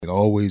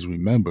always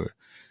remember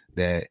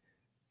that,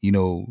 you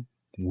know,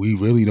 we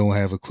really don't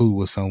have a clue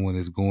what someone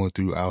is going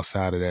through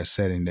outside of that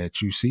setting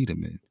that you see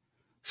them in.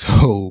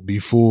 So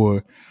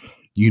before,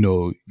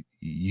 you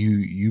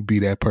be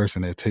that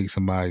person that takes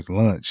somebody's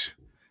lunch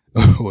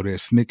or their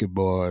Snicker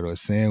bar or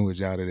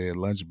sandwich out of their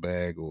lunch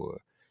bag or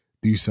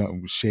do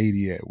something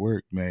shady at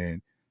work,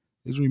 man.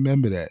 Just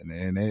remember that,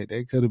 man.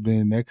 That could have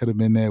been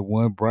that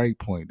one bright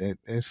point.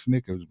 That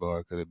Snickers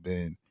bar could have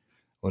been,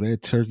 or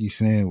that turkey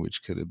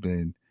sandwich could have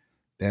been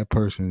that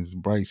person's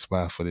bright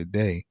spot for the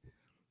day,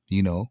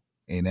 you know,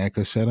 and that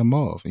could set them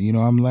off. And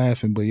I'm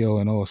laughing, but yo,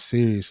 in all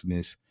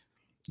seriousness,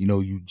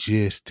 you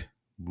just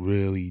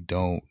really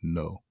don't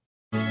know.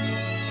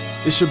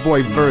 It's your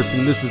boy Verse,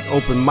 and this is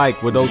Open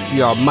Mic with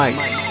OTR Mike.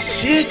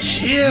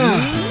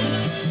 Chill.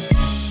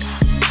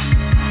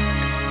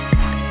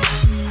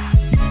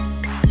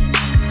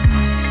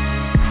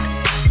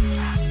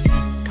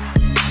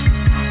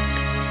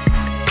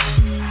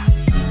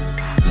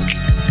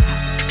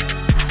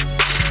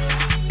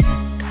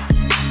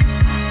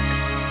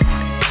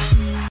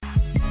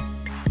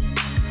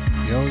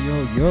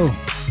 Yo,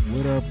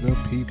 what up, the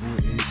people?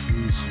 It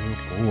is your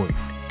boy,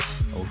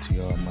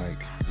 OTR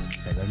Mike.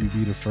 And let me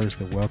be the first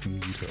to welcome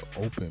you to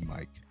Open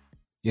Mic.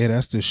 Yeah,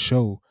 that's the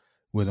show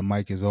where the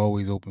mic is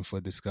always open for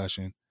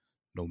discussion,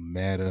 no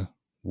matter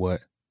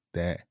what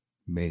that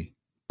may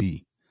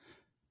be.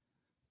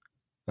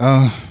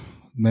 Man,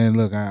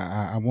 look,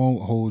 I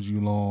won't hold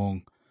you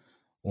long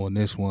on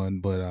this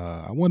one, but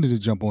I wanted to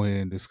jump on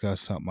here and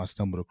discuss something I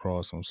stumbled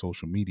across on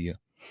social media.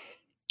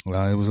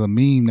 It was a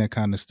meme that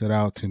kind of stood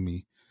out to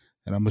me,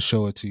 and I'm gonna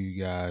show it to you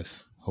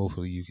guys.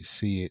 Hopefully, you can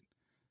see it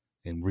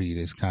and read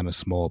it. It's kind of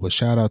small, but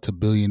shout out to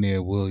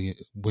Billionaire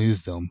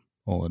Wisdom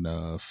on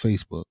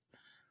Facebook.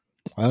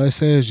 It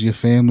says your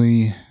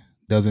family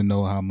doesn't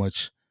know how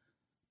much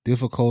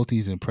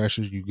difficulties and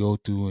pressures you go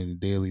through in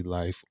daily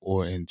life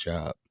or in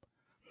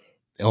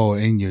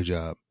your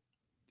job,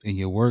 and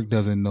your work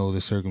doesn't know the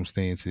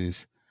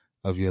circumstances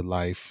of your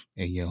life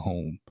and your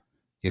home.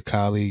 Your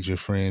colleagues, your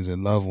friends,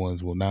 and loved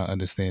ones will not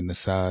understand the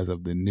size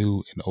of the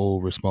new and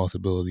old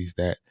responsibilities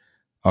that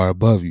are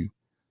above you.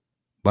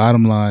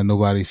 Bottom line,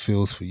 nobody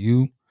feels for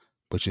you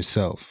but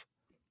yourself.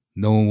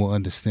 No one will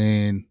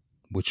understand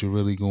what you're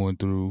really going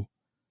through,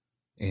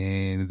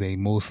 and they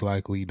most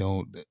likely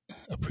don't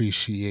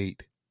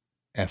appreciate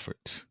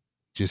efforts.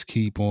 Just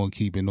keep on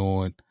keeping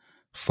on,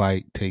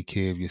 fight, take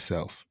care of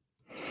yourself.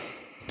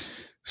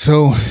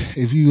 So,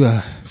 if you,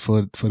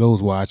 for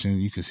those watching,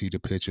 you can see the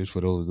pictures.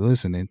 For those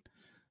listening,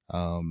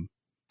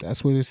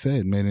 that's what it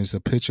said, man. It's a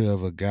picture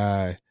of a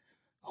guy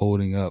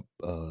holding up,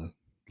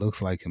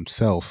 looks like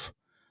himself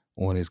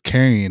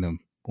carrying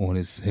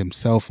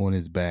himself on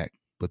his back,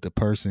 but the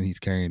person he's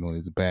carrying on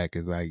his back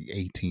is like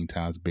 18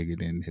 times bigger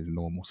than his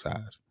normal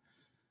size.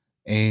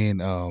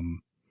 And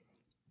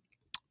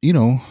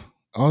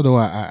although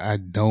I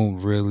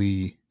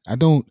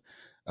don't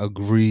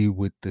agree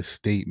with the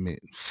statement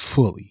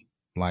fully.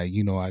 Like,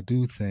 I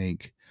do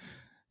think,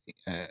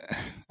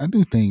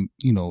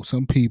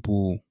 some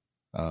people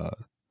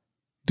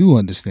do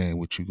understand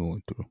what you're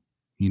going through.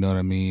 You know what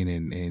I mean?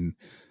 And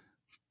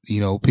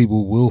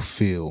people will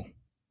feel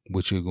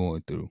what you're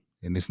going through,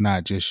 and it's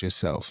not just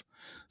yourself.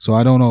 So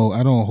I don't know.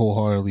 I don't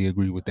wholeheartedly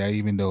agree with that,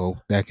 even though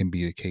that can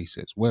be the case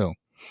as well.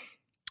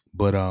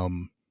 But I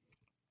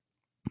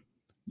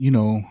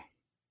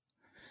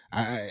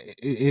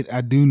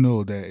do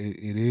know that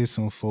it is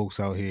some folks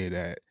out here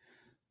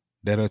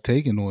that are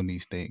taking on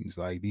these things,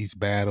 like these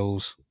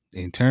battles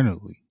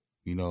internally.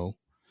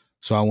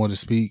 So I want to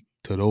speak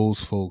to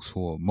those folks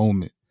for a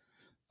moment.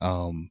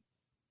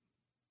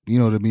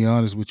 To be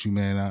honest with you,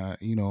 man,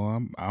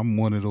 I'm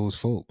one of those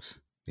folks,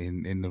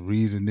 and the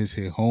reason this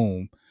hit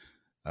home,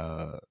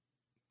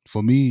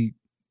 for me,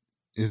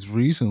 is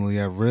recently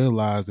I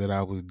realized that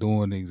I was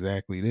doing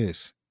exactly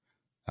this.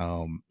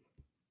 Um,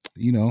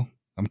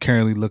 I'm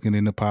currently looking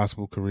into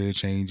possible career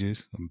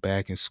changes. I'm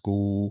back in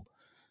school,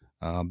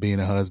 being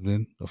a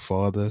husband, a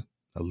father,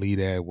 a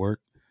leader at work.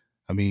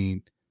 I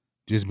mean,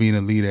 just being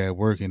a leader at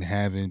work and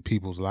having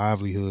people's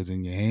livelihoods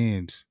in your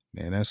hands,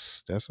 man,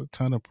 that's a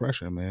ton of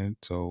pressure, man.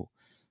 So,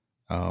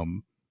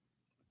 um,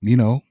 you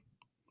know,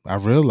 I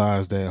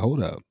realized that,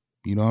 hold up,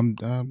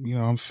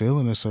 I'm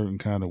feeling a certain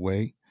kind of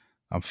way.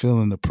 I'm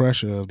feeling the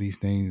pressure of these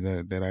things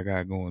that I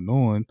got going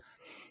on,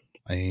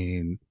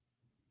 and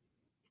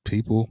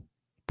people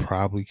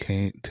probably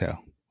can't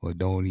tell or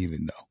don't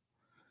even know.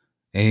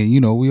 And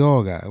we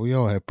all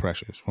have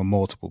pressures from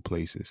multiple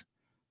places.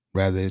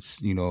 Rather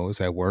it's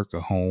at work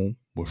or home,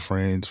 with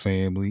friends,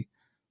 family,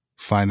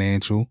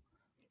 financial.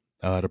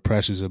 The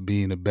pressures of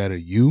being a better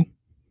you,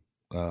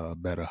 a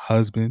better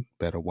husband,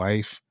 better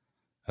wife,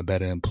 a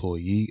better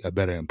employee, a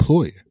better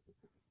employer.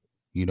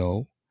 You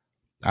know,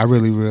 I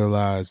really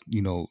realized,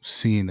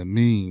 seeing the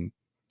meme,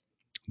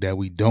 that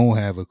we don't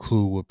have a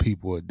clue what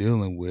people are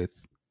dealing with.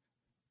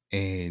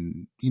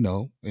 And,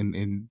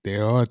 and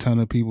there are a ton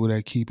of people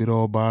that keep it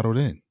all bottled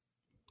in.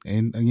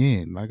 And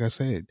again, like I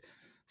said,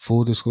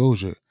 full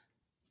disclosure,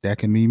 that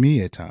can be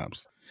me at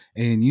times.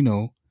 And,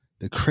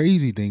 the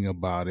crazy thing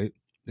about it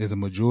is a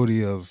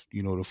majority of,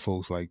 the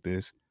folks like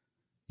this,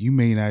 you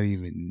may not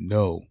even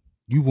know.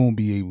 You won't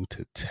be able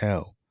to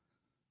tell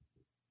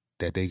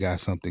that they got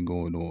something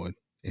going on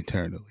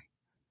internally.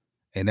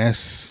 And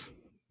it's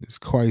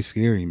quite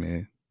scary,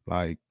 man.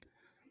 Like,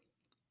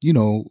 you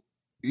know,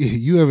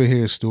 you ever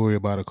hear a story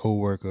about a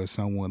coworker or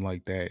someone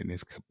like that,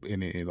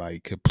 and it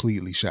like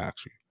completely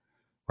shocks you,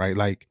 right?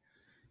 Like,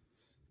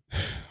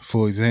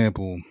 for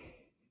example,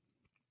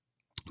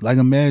 like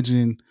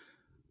imagine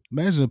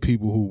the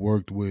people who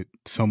worked with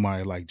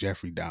somebody like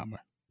Jeffrey Dahmer,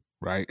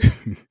 right?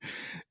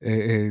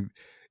 and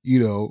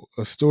a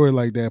story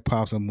like that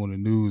pops up on the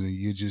news, and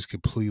you're just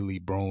completely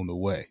blown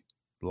away.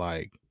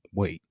 Like,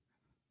 wait,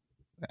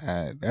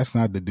 that's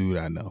not the dude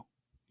I know.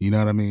 You know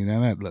what I mean?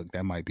 And look,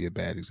 that might be a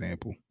bad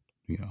example,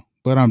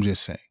 but I'm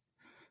just saying,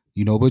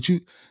 but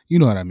you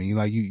know what I mean?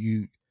 Like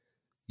you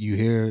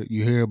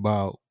hear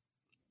about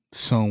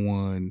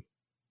someone,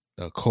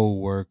 a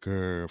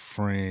co-worker, a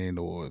friend,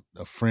 or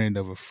a friend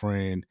of a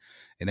friend,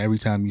 and every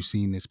time you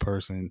seen this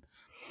person,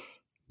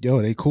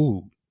 yo, they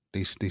cool.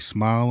 They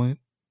smiling,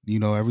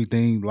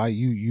 everything, like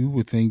you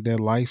would think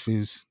that life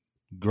is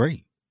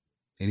great.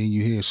 And then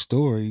you hear a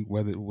story,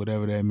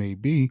 whatever that may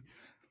be,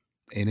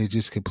 and it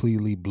just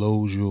completely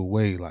blows you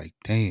away. Like,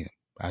 damn,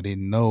 I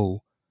didn't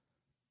know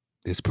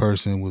this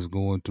person was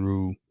going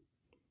through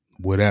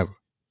whatever.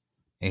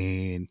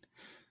 And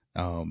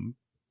um,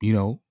 you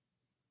know,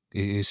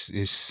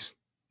 it's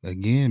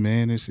again,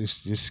 man, it's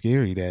just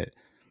scary that,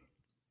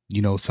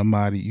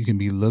 somebody, you can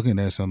be looking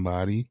at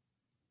somebody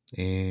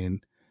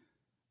and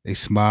they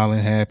smiling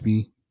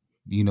happy,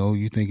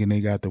 you thinking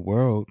they got the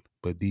world,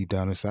 but deep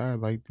down inside,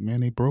 like,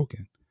 man, they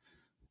broken.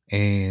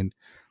 And,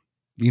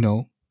 you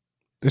know,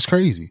 it's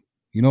crazy.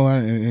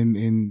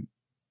 And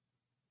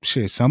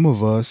shit, some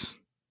of us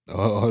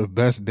are the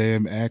best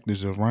damn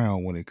actors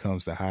around when it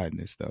comes to hiding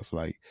this stuff.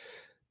 Like,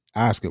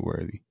 Oscar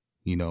worthy,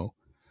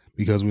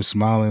 because we're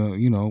smiling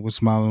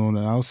on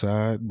the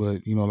outside,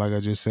 but, like I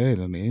just said,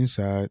 on the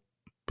inside,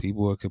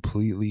 people are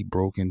completely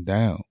broken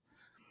down.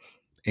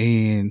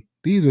 And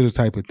these are the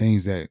type of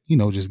things that,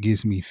 just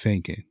gets me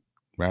thinking,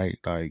 right?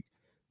 Like,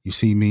 you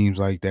see memes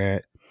like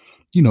that,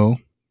 you know,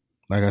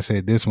 like I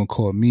said, this one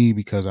caught me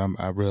because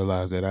I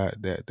realized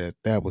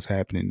that was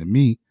happening to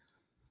me.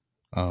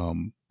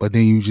 But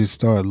then you just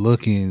start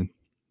looking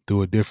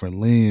through a different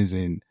lens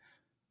and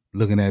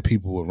looking at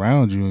people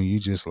around you, and you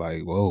just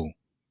like, whoa,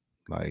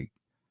 like,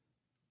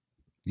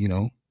 you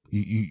know,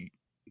 you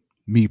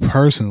me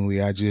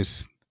personally, I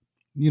just,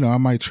 I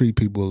might treat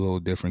people a little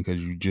different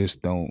because you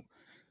just don't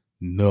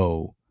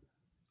know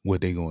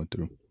what they're going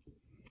through.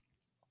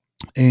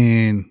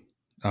 And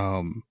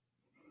I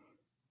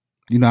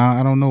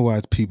don't know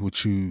why people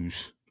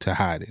choose to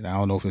hide it. I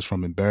don't know if it's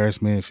from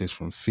embarrassment, if it's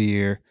from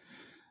fear,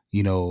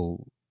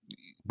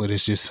 but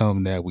it's just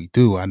something that we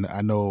do.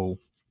 I know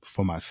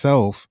for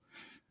myself,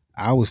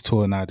 I was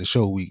taught not to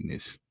show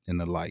weakness in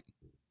the light.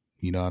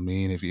 You know what I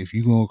mean? If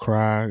you're going to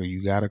cry or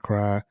you got to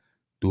cry,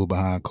 do it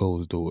behind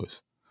closed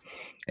doors.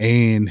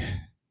 And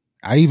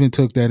I even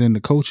took that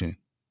into coaching.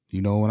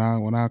 When I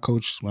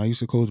used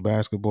to coach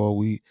basketball,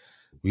 we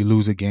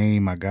lose a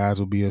game, my guys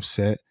would be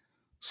upset,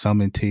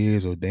 some in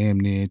tears or damn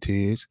near in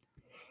tears.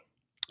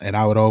 And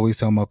I would always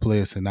tell my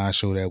players to not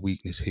show that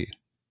weakness here,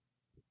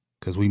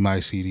 because we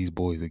might see these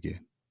boys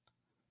again.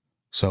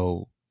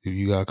 So if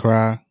you got to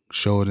cry,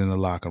 show it in the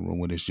locker room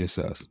when it's just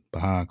us,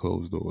 behind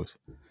closed doors.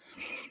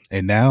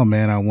 And now,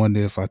 man, I wonder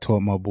if I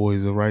taught my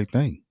boys the right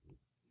thing.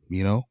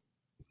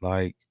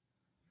 Like,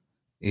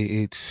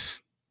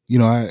 it's,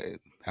 I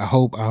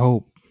hope I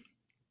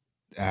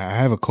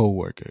have a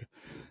coworker,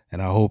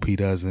 and I hope he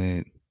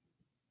doesn't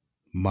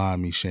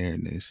mind me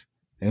sharing this.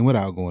 And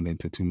without going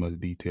into too much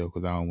detail,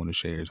 because I don't want to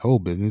share his whole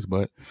business,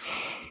 but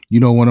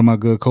one of my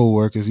good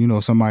coworkers,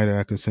 somebody that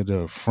I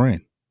consider a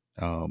friend.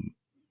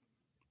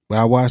 But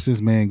I watched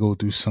this man go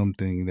through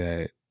something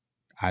that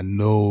I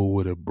know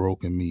would have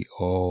broken me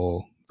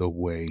all the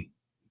way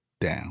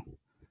down,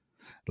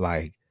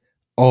 like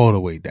all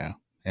the way down.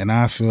 And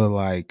I feel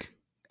like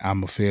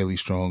I'm a fairly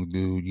strong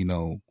dude.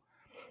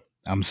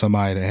 I'm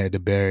somebody that had to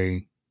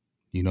bury,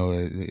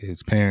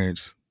 his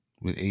parents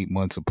with 8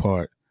 months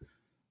apart.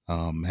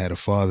 Had a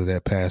father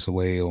that passed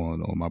away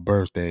on my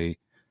birthday.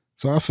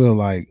 So I feel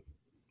like,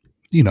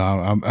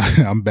 I'm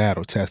I'm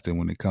battle tested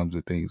when it comes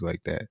to things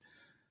like that.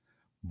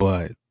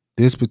 But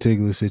this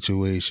particular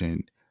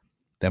situation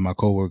that my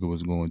coworker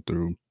was going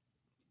through,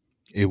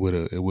 it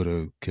would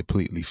have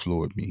completely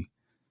floored me.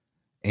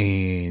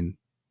 And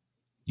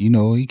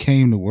he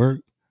came to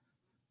work,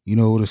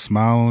 with a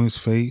smile on his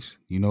face,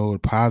 with a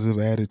positive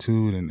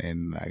attitude,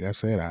 and like I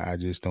said, I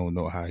just don't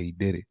know how he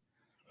did it.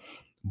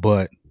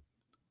 But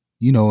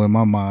in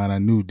my mind, I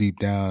knew deep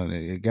down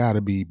it got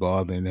to be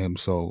bothering him.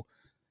 So,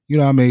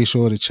 I made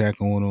sure to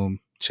check on him,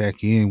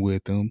 check in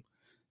with him,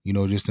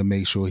 just to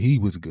make sure he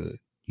was good,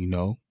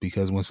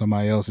 because when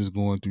somebody else is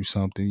going through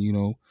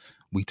something,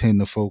 we tend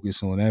to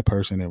focus on that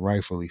person, and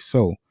rightfully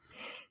so.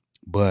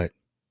 But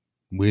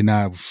we're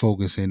not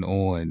focusing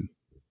on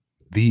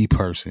the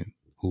person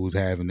who's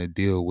having to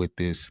deal with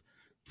this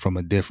from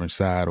a different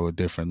side or a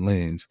different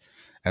lens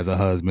as a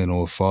husband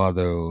or a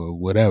father or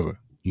whatever,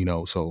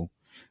 so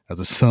as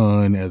a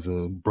son, as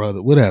a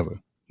brother, whatever,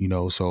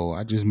 so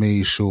I just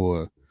made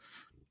sure,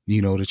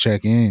 to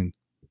check in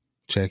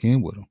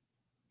with him,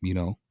 you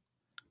know.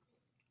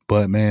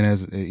 But man,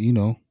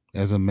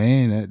 as a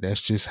man,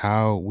 that's just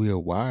how we are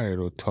wired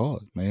or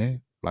taught,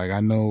 man. Like I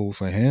know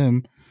for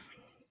him,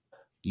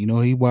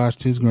 he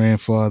watched his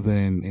grandfather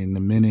and the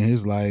men in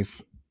his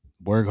life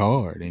work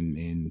hard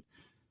and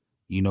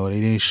they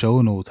didn't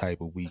show no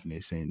type of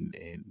weakness and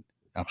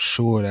I'm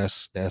sure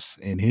that's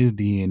in his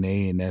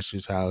DNA and that's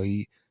just how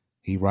he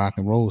rock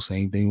and roll.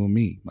 Same thing with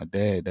me. My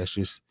dad,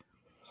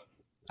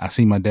 I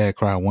seen my dad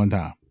cry one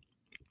time.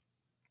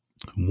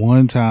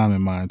 One time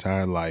in my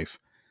entire life,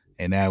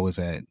 and that was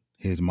at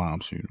his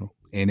mom's funeral.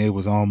 And it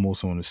was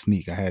almost on a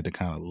sneak. I had to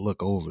kind of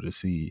look over to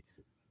see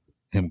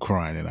him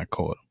crying and I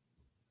caught him.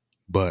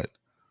 But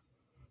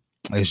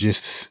it's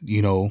just,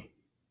 the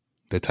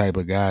type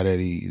of guy that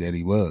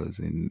he was.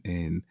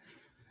 And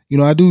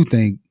I do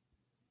think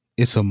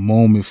it's a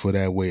moment for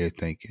that way of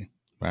thinking,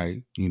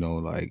 right?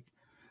 Like,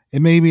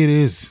 and maybe it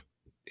is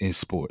in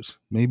sports.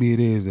 Maybe it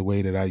is the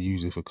way that I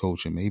use it for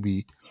coaching.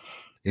 Maybe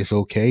it's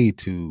okay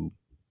to,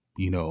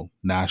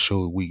 not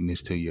show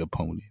weakness to your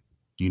opponent.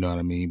 You know what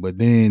I mean? But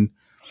then,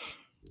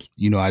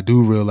 I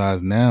do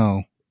realize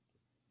now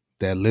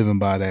that living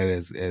by that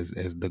as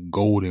the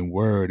golden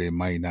word, it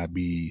might not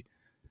be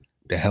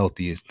the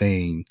healthiest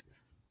thing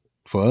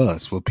for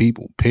us, for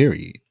people,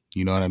 period.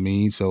 You know what I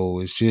mean? So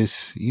it's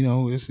just,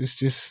 it's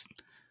just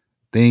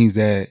things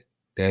that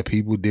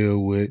people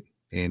deal with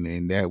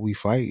and that we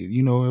fight,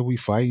 that we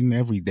fighting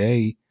every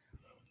day,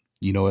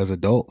 as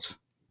adults.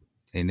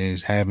 And then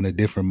just having a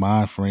different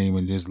mind frame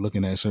and just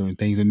looking at certain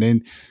things. And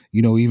then,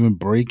 even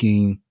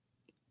breaking,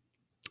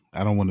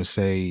 I don't want to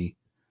say,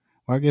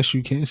 well, I guess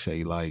you can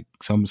say like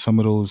some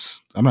of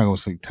those, I'm not gonna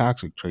say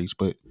toxic traits,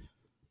 but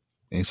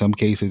in some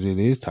cases it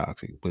is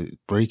toxic, but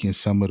breaking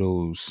some of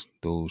those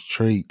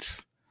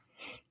traits,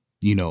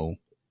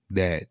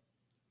 that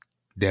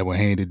were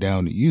handed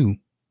down to you,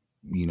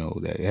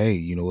 that hey,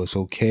 it's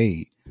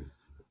okay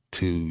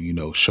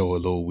to, show a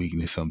little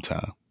weakness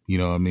sometime. You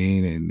know what I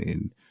mean?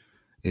 And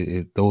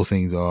those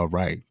things are all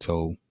right.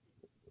 So,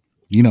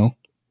 it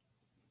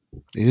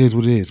is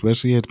what it is,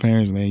 especially as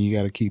parents, man. You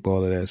got to keep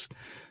all of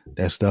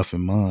that stuff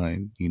in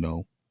mind,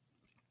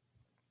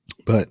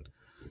 But,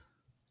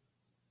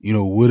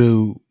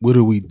 what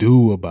do we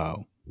do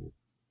about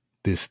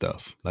this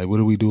stuff? Like, what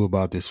do we do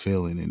about this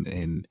feeling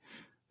and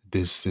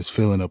this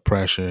feeling of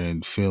pressure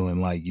and feeling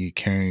like you're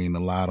carrying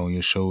a lot on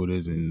your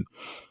shoulders and,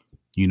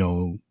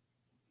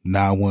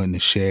 not wanting to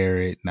share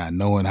it, not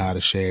knowing how to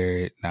share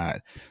it, not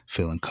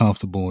feeling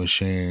comfortable in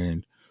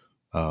sharing,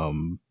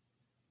 um,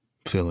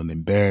 feeling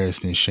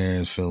embarrassed in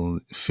sharing,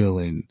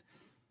 feeling,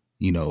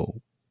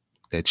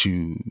 that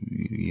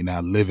you're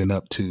not living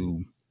up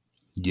to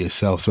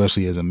yourself,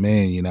 especially as a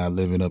man. You're not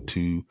living up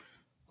to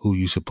who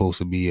you're supposed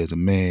to be as a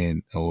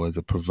man or as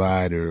a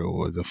provider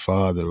or as a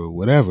father or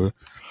whatever.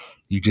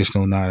 You just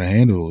don't know how to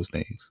handle those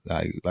things.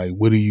 Like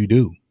what do you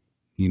do?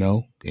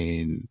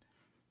 And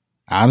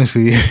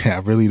honestly, I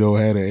really don't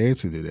have an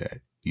answer to that.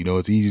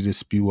 It's easy to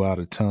spew out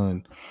a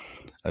ton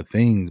of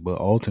things, but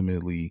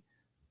ultimately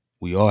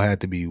we all have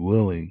to be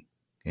willing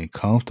and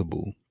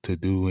comfortable to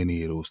do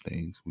any of those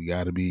things. We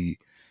got to be,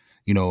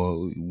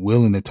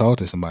 willing to talk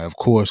to somebody. Of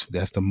course,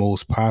 that's the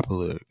most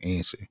popular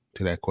answer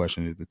to that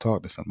question is to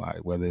talk to somebody,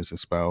 whether it's a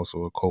spouse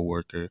or a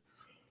coworker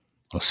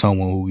or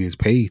someone who gets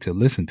paid to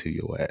listen to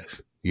your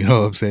ass. You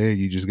know what I'm saying?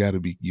 You just got to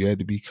be, you had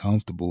to be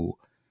comfortable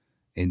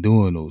in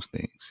doing those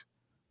things,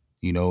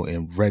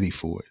 and ready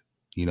for it,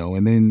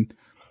 and then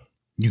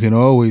you can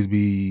always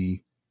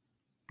be,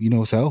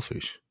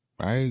 selfish,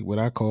 right? What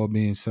I call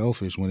being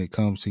selfish when it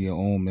comes to your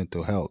own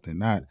mental health and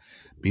not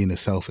being a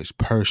selfish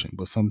person.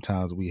 But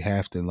sometimes we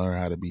have to learn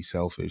how to be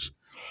selfish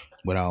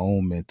with our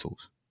own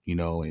mentals,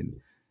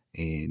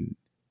 and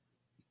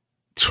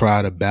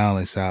try to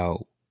balance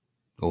out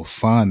or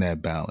find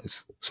that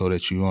balance so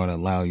that you aren't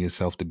allowing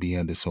yourself to be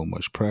under so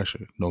much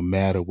pressure, no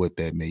matter what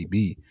that may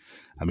be.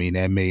 I mean,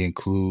 that may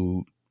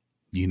include,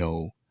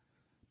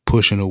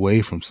 pushing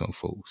away from some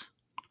folks.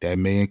 That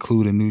may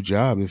include a new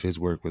job if it's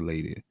work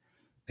related.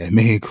 That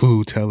may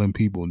include telling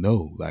people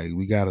no. Like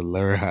we got to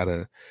learn how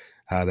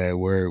that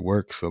word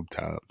works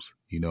sometimes.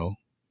 We a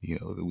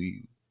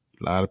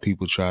lot of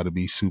people try to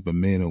be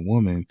Superman or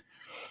woman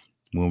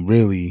when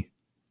really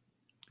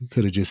you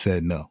could have just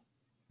said no.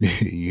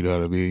 You know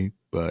what I mean?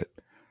 But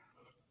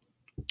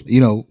I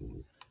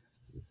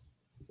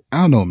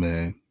don't know,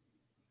 man.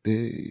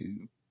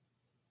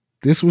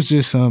 This was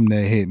just something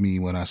that hit me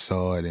when I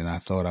saw it, and I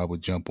thought I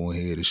would jump on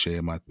here to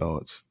share my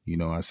thoughts.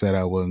 I said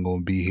I wasn't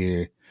going to be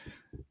here,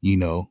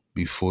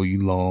 before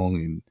you long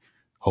and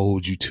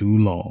hold you too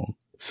long.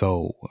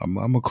 So I'm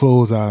going to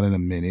close out in a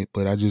minute,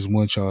 but I just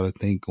want y'all to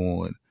think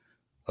on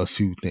a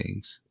few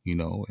things,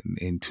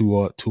 and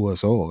to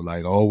us all,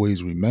 like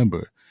always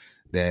remember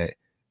that,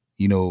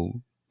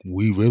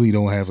 we really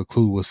don't have a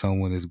clue what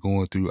someone is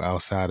going through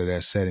outside of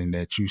that setting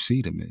that you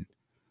see them in.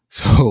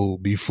 So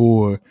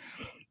before,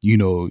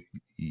 you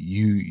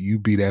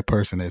be that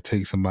person that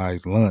takes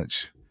somebody's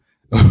lunch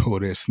or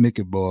their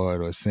Snicker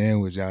bar or a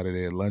sandwich out of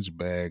their lunch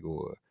bag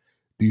or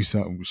do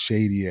something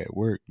shady at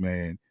work,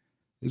 man.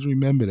 Just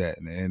remember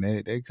that, man.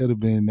 That could have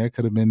been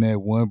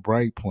that one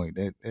bright point.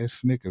 That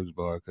Snickers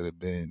bar could have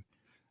been,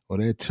 or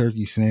that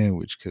turkey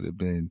sandwich could have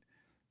been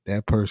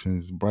that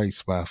person's bright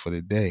spot for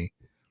the day,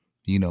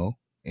 you know,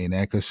 and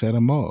that could set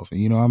them off.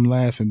 And, I'm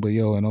laughing, but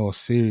yo, in all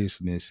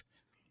seriousness,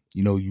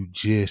 you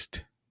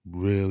just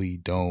really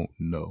don't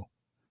know.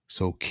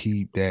 So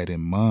keep that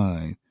in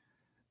mind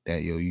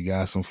that, you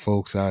got some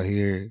folks out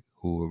here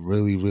who are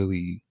really,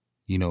 really,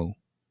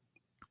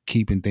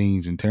 keeping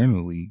things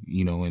internally,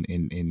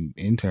 in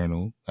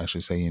internal, I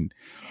should say,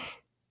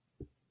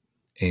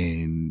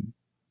 and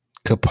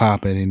could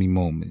pop at any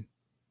moment.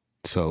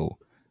 So,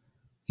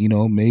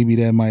 maybe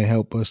that might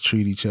help us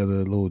treat each other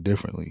a little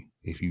differently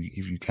if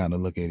you kind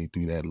of look at it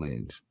through that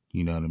lens.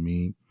 You know what I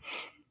mean?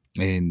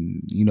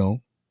 And,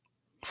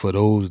 for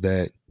those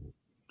that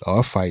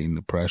are fighting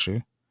the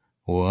pressure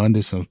or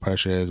under some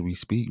pressure as we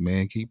speak,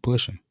 man, keep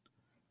pushing.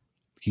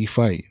 Keep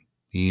fighting.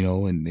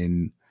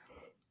 And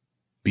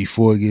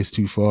before it gets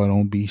too far,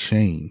 don't be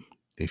shamed.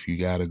 If you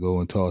gotta go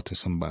and talk to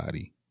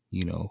somebody,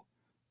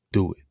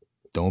 do it.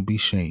 Don't be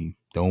shamed.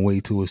 Don't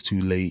wait till it's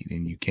too late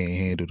and you can't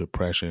handle the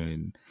pressure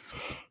and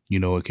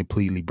it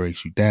completely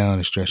breaks you down,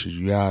 it stresses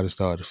you out, it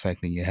starts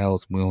affecting your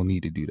health. We don't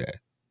need to do that,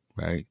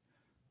 right?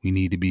 We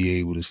need to be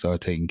able to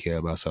start taking care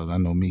of ourselves. I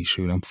know me,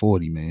 shoot, I'm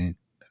 40, man.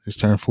 I just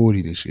turned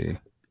 40 this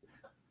year.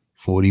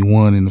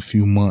 41 in a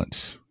few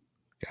months.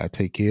 Gotta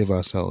take care of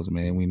ourselves,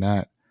 man. We're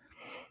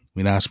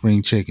not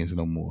spring chickens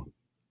no more.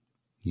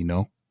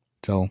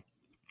 So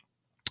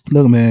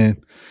look,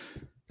 man,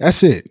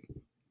 that's it.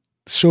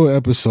 Short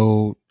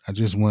episode. I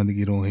just wanted to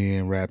get on here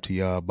and rap to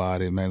y'all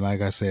about it, man.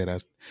 Like I said, I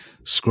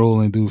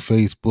scrolling through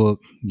Facebook,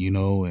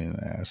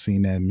 and I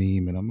seen that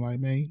meme, and I'm like,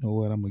 man, you know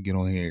what? I'm gonna get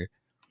on here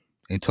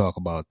and talk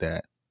about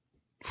that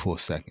for a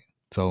second.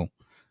 So,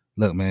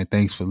 look, man,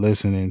 thanks for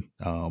listening.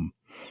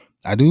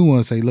 I do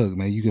want to say, look,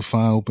 man, you can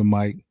find Open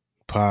Mic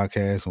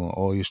Podcast on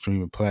all your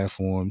streaming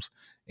platforms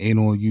and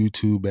on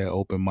YouTube at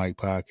Open Mic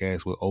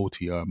Podcast with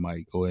OTR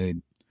Mike. Go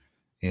ahead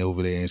and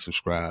over there and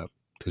subscribe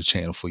to the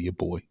channel for your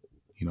boy.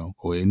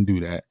 Go ahead and do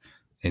that.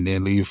 And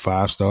then leave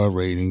 5-star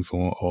ratings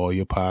on all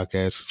your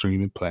podcast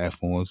streaming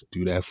platforms.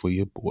 Do that for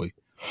your boy.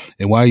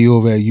 And while you're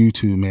over at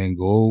YouTube, man,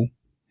 go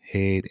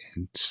ahead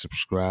and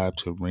subscribe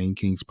to Ring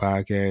Kings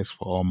Podcast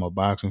for all my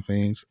boxing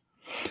fans.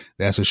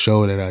 That's a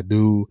show that I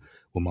do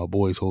with my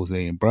boys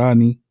Jose and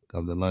Brodney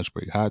of the Lunch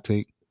Break Hot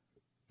Take.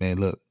 Man,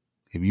 look,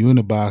 if you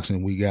into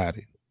boxing, we got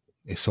it.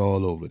 It's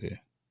all over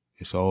there.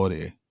 It's all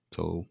there.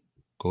 So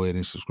go ahead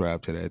and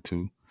subscribe to that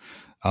too.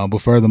 But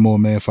furthermore,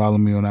 man, follow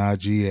me on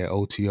IG at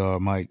OTR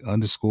Mike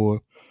 _,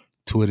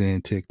 Twitter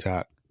and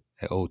TikTok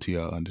at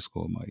OTR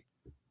 _ Mike.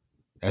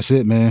 That's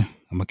it, man.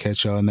 I'm going to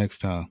catch y'all next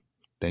time.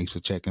 Thanks for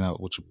checking out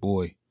with your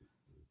boy.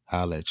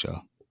 Holla at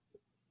y'all.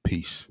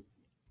 Peace.